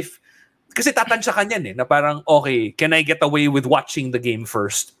 if kasi tatansya ka niyan eh, na parang, okay, can I get away with watching the game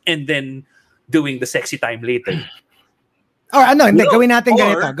first and then doing the sexy time later? Or ano, hindi, gawin natin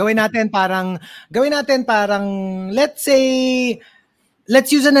ganito. Gawin natin parang, let's say,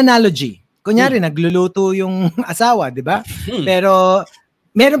 let's use an analogy. Kunyari, nagluluto yung asawa, di ba? Pero,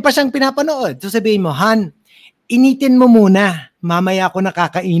 meron pa siyang pinapanood. So sabihin mo, Han, initin mo muna. Mamaya ako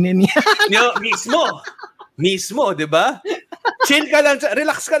nakakainin yan. Yo, mismo, di ba? Chill ka lang,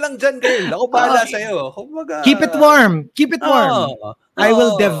 relax ka lang dyan, girl. Ako bahala sa'yo. Kumbaga, keep it warm. I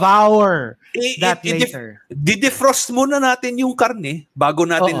will devour that later. Didefrost muna natin yung karne bago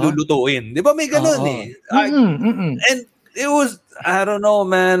natin lulutuin. Di ba may ganun eh? And it was, I don't know,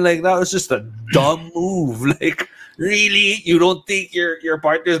 man, like that was just a dumb move. Like, really? You don't think your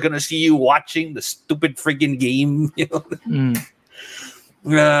partner's gonna see you watching the stupid freaking game? You know?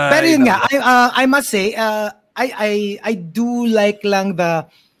 Pero yun nga, I must say, I do like lang the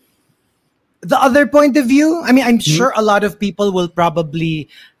other point of view. I mean, I'm sure a lot of people will probably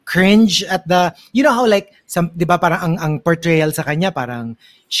cringe at the, you know how like some, di ba parang ang portrayal sa kanya parang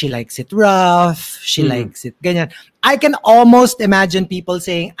she likes it rough, she likes it ganyan. I can almost imagine people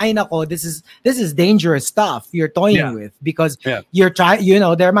saying, "Ay nako, this is dangerous stuff you're toying with," because you're trying, you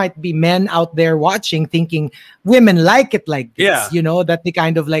know, there might be men out there watching thinking women like it like this, you know, that they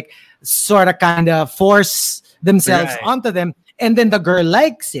kind of like sort of force themselves onto them, and then the girl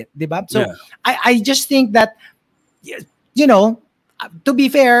likes it, diba? So I just think that, you know, to be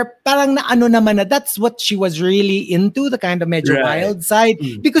fair, parang na ano naman na that's what she was really into, the kind of medyo wild side,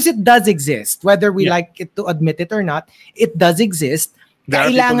 because it does exist, whether we like it to admit it or not, it does exist.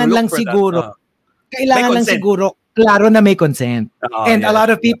 Kailangan lang siguro klaro na may consent. And a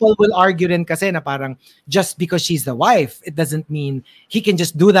lot of people will argue rin kasi na parang just because she's the wife, it doesn't mean he can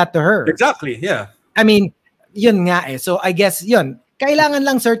just do that to her. Exactly, yeah. I mean, yun nga eh. So I guess yun, kailangan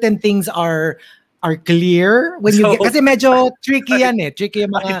lang certain things are clear when you get, kasi medyo tricky yan eh. Tricky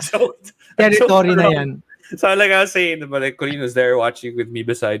yung mga territory na yan. So like I was saying, like Colleen was there watching with me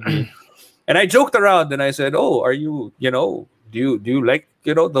beside me. And I joked around and I said, "Oh, are you, you know, do you like,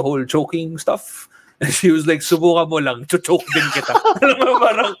 you know, the whole choking stuff?" And she was like, subukan mo lang, choke din kita. Alam mo,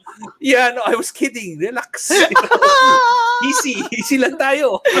 parang, yeah, no, I was kidding. Relax. Easy lang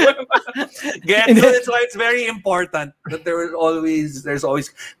tayo. Get so that's why it's very important that there's always,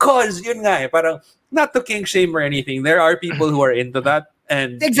 cause yun nga parang, not to king shame or anything. There are people who are into that.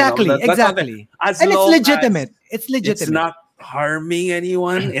 And exactly. And it's legitimate. It's not harming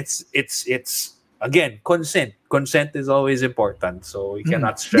anyone. It's again, consent. Consent is always important. So we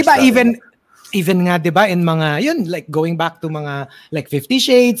cannot stress diba, that. Even nga, diba, in mga, yun, like going back to mga, like 50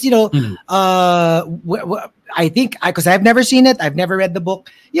 Shades, I think, because I've never seen it, I've never read the book,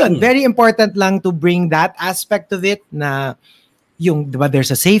 very important lang to bring that aspect of it na, diba,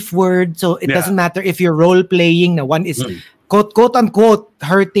 there's a safe word, so it doesn't matter if you're role-playing, na one is quote unquote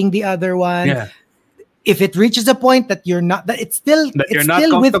hurting the other one. Yeah. If it reaches a point that you're not, that it's still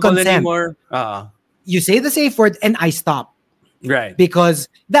with consent anymore. You say the safe word and I stop. Right. Because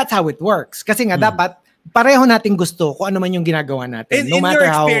that's how it works. Kasi nga dapat pareho nating gusto kung ano man yung ginagawa natin. No matter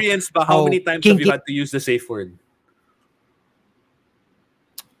your experience how many times have you had to use the safe word?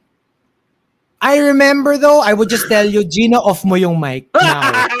 I remember though, I would just tell you, Gina, off mo yung mic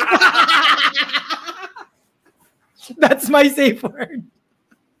now. That's my safe word.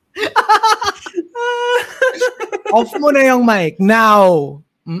 Off mo na yung mic now.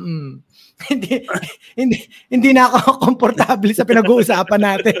 Hindi na ako komportable sa pinag-uusapan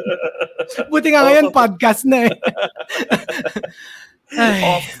natin. Buti nga ngayon podcast na eh.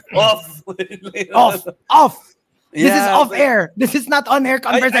 Off. This is off air. This is not on air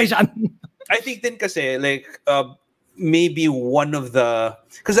conversation. I think din kasi like maybe one of the,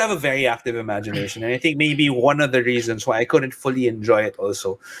 because I have a very active imagination, and I think maybe one of the reasons why I couldn't fully enjoy it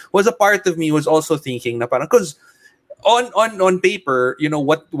also was a part of me was also thinking na parang, because on paper,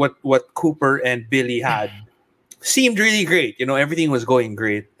 what Cooper and Billy had seemed really great. Everything was going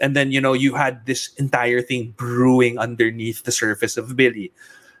great. And then, you had this entire thing brewing underneath the surface of Billy.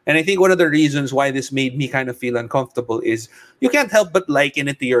 And I think one of the reasons why this made me kind of feel uncomfortable is you can't help but liken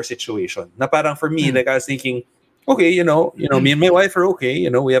it to your situation. Na parang for me, like I was thinking, okay, me and my wife are okay,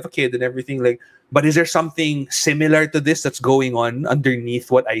 we have a kid and everything, like, but is there something similar to this that's going on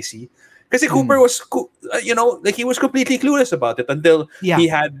underneath what I see? Because Cooper was, like he was completely clueless about it until he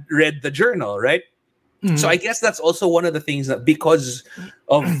had read the journal, right? Mm-hmm. So I guess that's also one of the things that, because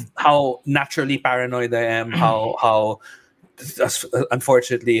of how naturally paranoid I am, how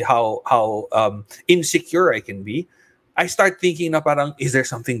unfortunately, how insecure I can be, I start thinking na parang, is there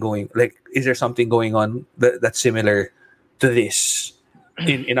something going on that's similar to this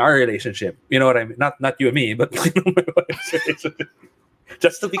in our relationship? You know what I mean? Not you and me, but my wife's relationship.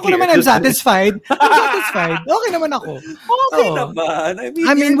 Just to be clear. Ako naman, I'm satisfied. Okay naman ako. Okay naman.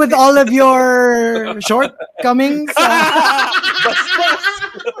 I mean, with all of your shortcomings.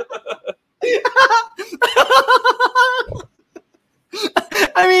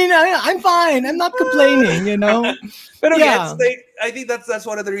 I mean, I'm fine. I'm not complaining, But okay, it's like, I think that's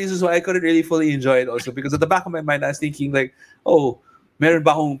one of the reasons why I couldn't really fully enjoy it also, because at the back of my mind, I was thinking like, oh, meron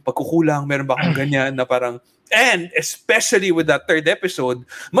ba akong pagkukulang? Meron ba akong ganyan na parang, and especially with that third episode,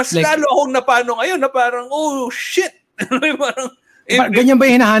 mas like, lalo akong napano ngayon na parang, oh, shit! Parang, ganyan ba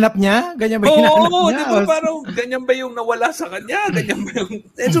yung hinahanap niya? Oo, diba parang ganyan ba yung nawala sa kanya? Ganyan ba yung...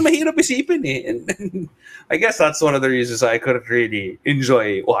 So mahirap isipin eh. And I guess that's one of the reasons I couldn't really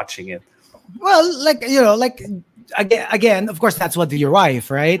enjoy watching it. Well, again, of course, that's what your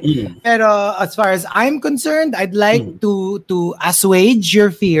wife, right? Pero as far as I'm concerned, I'd like to assuage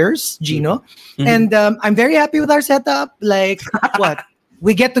your fears, Gino. And I'm very happy with our setup. Like, what?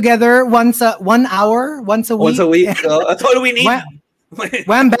 We get together 1 hour, once a week. Once a week. That's all we need.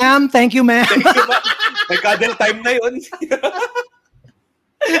 Wham bam. Thank you, ma'am. May cuddle time na yun.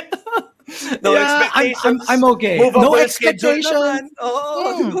 No expectations. I'm okay. No expectations.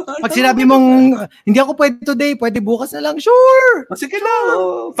 Pag sinabi mong, hindi ako pwede today, pwede bukas na lang, sure. Sige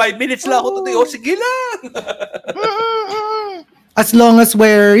lang. 5 minutes lang ako today. Sige lang. As long as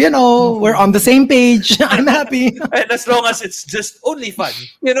we're on the same page, I'm happy. And as long as it's just only fun.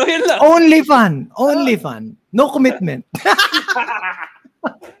 Yun lang. Only fun. No commitment.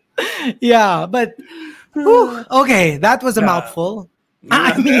 Yeah, but okay, that was a mouthful.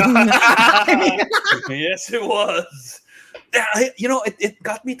 I mean, yes, it was. It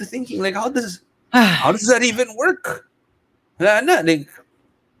got me to thinking, like, how does that even work? Like,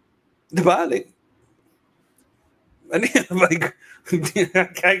 diba? Like,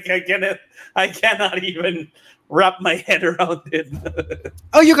 I cannot even wrap my head around it.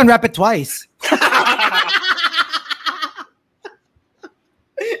 Oh, you can wrap it twice.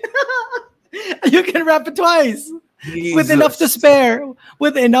 You can wrap it twice. With enough to spare.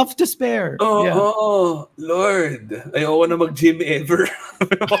 With enough to spare. Oh, Lord. Ayoko na mag-gym ever.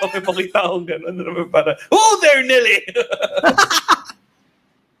 Baka may makita akong gano'n naman para, oh, there, Nelly!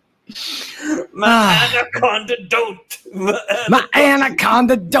 Anaconda don't!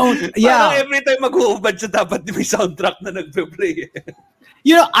 Anaconda don't! Yeah. Parang every time mag-uubad siya, dapat may soundtrack na nagpe-play.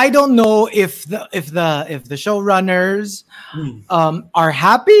 You know, I don't know if the showrunners are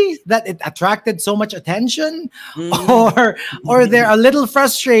happy that it attracted so much attention, or they're a little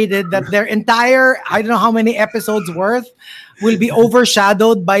frustrated that their entire, I don't know how many episodes worth, will be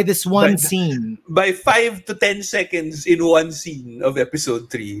overshadowed by this one scene. By 5 to 10 seconds in one scene of episode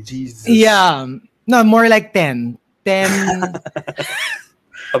 3. Jesus. Yeah. No, more like 10. 10.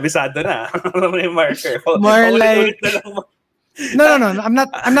 Kabisado na. May marker. More like... No. I'm not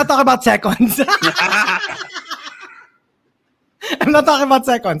talking about seconds. I'm not talking about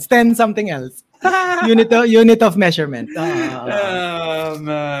seconds. 10 something else. Unit of measurement.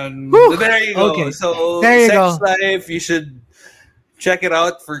 Man. Whew. There you go. Okay. So there you Sex go. Life, you should check it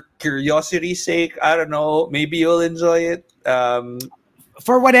out for curiosity's sake. I don't know. Maybe you'll enjoy it.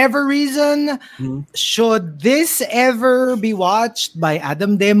 For whatever reason, should this ever be watched by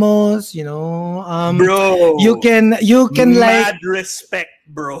Adam Demos, bro, you can mad respect,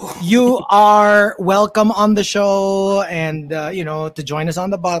 bro. You are welcome on the show, and to join us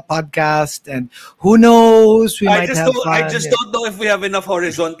on the podcast. And who knows, we might have fun. I just don't know if we have enough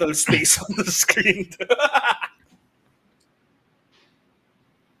horizontal space on the screen.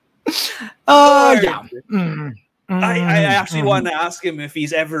 Yeah. I actually want to ask him if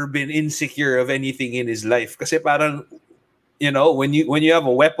he's ever been insecure of anything in his life. Kasi parang, when you have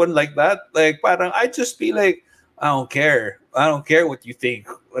a weapon like that, like parang I'd just be like, I don't care. I don't care what you think.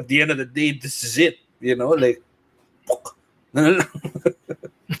 At the end of the day, this is it. Like.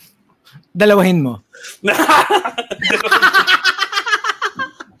 Dalawahin mo.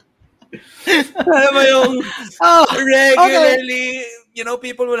 Alam mo yung regularly, okay.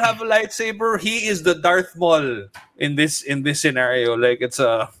 People will have a lightsaber. He is the Darth Maul in this scenario. Like it's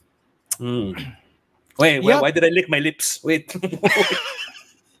a. Wait, Yep. why did I lick my lips? Wait.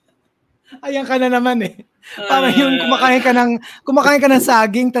 Ayan ka na naman eh. Parang yung kumakain ka ng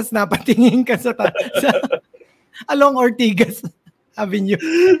saging tas napatingin ka sa along Ortigas Avenue.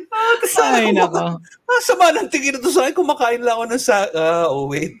 Ay, nako. Sama ng tingin ito sa akin. Kumakain lang ako ng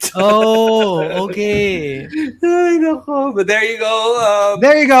wait. Oh, okay. Ay, nako. But there you go.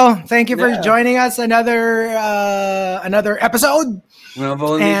 There you go. Thank you for joining us. Another episode. Of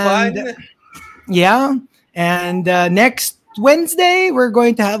Only Fun. Yeah. And next Wednesday, we're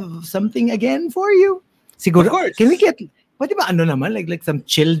going to have something again for you. Siguro, of course. Can we get, pwede ba naman? Like some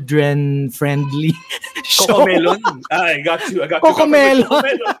children-friendly show? Cocomelon. I got you.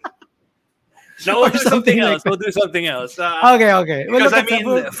 Cocomelon. No, we'll do something like else. We'll do something else. Okay. Because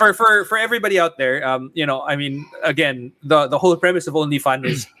for everybody out there, again, the whole premise of Only Fun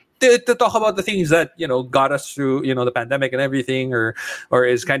is to talk about the things that got us through the pandemic and everything, or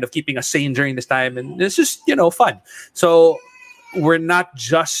is kind of keeping us sane during this time, and it's just fun. So we're not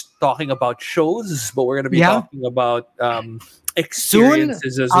just talking about shows, but we're going to be talking about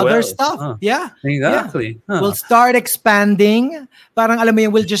experiences soon, as other well. stuff. Yeah, exactly. Yeah. We'll start expanding. Parang alam mo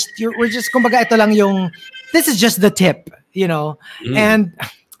yun, we're just kumbaga ito lang yung. This is just the tip, and.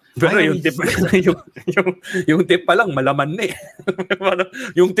 Pero yung tip yung tip pa lang malaman na eh.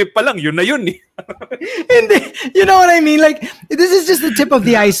 Yung tip pa lang yun na yun eh. Hindi, you know what I mean? Like, this is just the tip of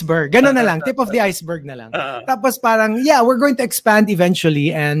the iceberg. Ganun na lang, tip of the iceberg na lang. Tapos parang, we're going to expand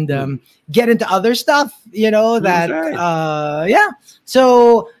eventually and get into other stuff, that,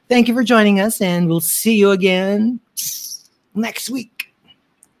 So, thank you for joining us, and we'll see you again next week.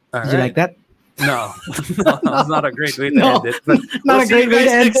 Did you like that? No, that's not a great way to end it. But not a great way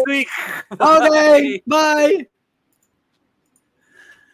to end next week. Okay, bye.